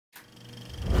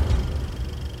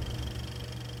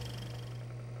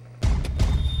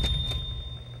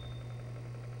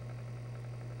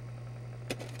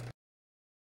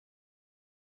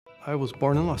I was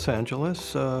born in Los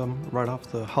Angeles, right off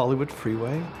the Hollywood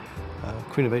freeway,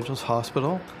 Queen of Angels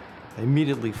Hospital. I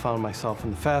immediately found myself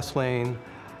in the fast lane,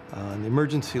 in the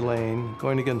emergency lane,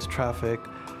 going against traffic,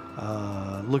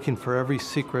 looking for every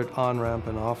secret on-ramp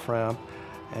and off-ramp.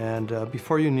 And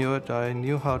before you knew it, I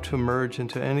knew how to emerge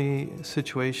into any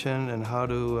situation and how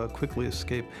to quickly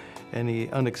escape any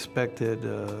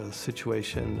unexpected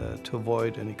situation to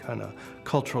avoid any kind of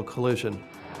cultural collision.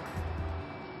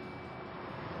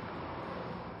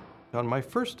 On my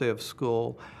first day of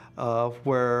school,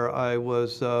 where I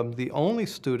was the only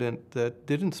student that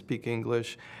didn't speak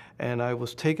English, and I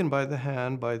was taken by the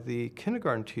hand by the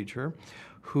kindergarten teacher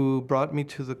who brought me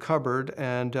to the cupboard,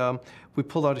 and we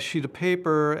pulled out a sheet of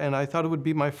paper, and I thought it would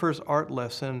be my first art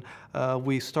lesson.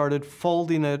 We started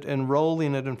folding it and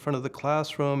rolling it in front of the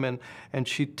classroom, and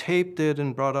she taped it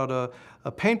and brought out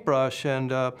a paintbrush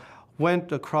and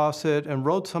went across it and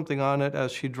wrote something on it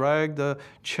as she dragged the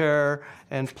chair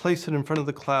and placed it in front of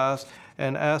the class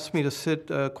and asked me to sit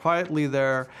quietly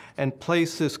there and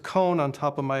place this cone on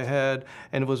top of my head,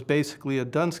 and it was basically a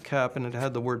dunce cap and it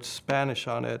had the word Spanish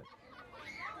on it.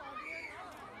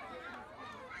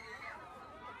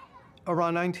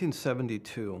 Around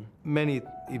 1972, many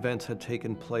events had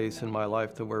taken place in my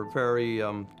life that were very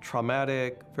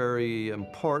traumatic, very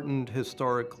important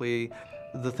historically.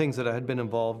 The things that I had been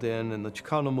involved in the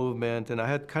Chicano movement, and I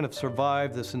had kind of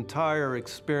survived this entire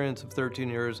experience of 13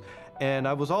 years. And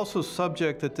I was also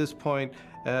subject at this point,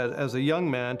 as a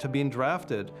young man, to being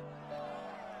drafted.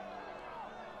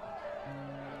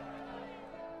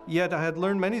 Yet I had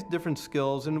learned many different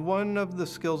skills, and one of the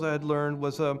skills I had learned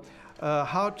was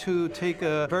how to take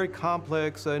a very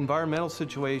complex environmental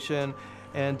situation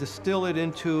and distill it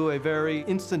into a very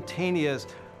instantaneous,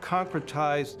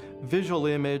 concretized visual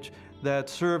image that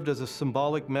served as a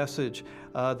symbolic message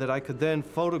that I could then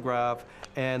photograph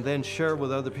and then share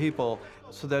with other people,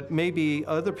 so that maybe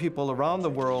other people around the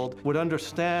world would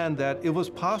understand that it was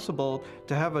possible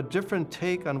to have a different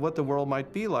take on what the world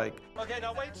might be like. Okay,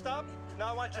 now wait, stop.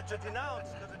 Now I want you to denounce,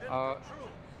 because it didn't come true.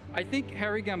 I think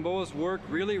Harry Gamboa's work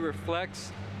really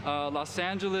reflects Los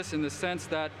Angeles in the sense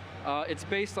that it's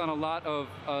based on a lot of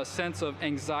sense of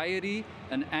anxiety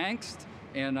and angst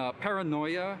and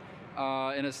paranoia,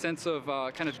 in a sense of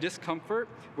kind of discomfort,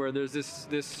 where there's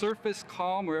this surface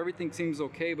calm where everything seems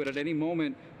okay, but at any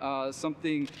moment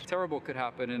something terrible could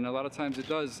happen, and a lot of times it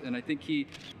does. And I think he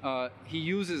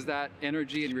uses that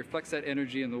energy and reflects that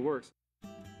energy in the works.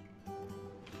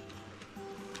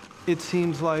 It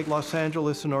seems like Los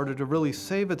Angeles, in order to really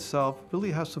save itself,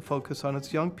 really has to focus on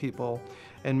its young people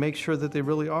and make sure that they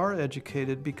really are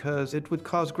educated, because it would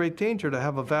cause great danger to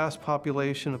have a vast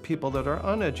population of people that are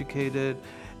uneducated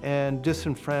and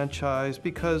disenfranchised,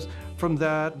 because from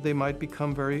that they might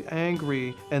become very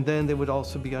angry, and then they would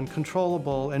also be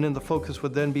uncontrollable, and then the focus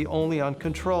would then be only on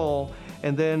control,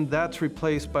 and then that's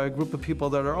replaced by a group of people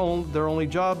that are their only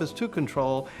job is to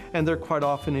control, and they're quite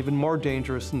often even more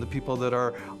dangerous than the people that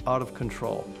are out of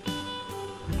control.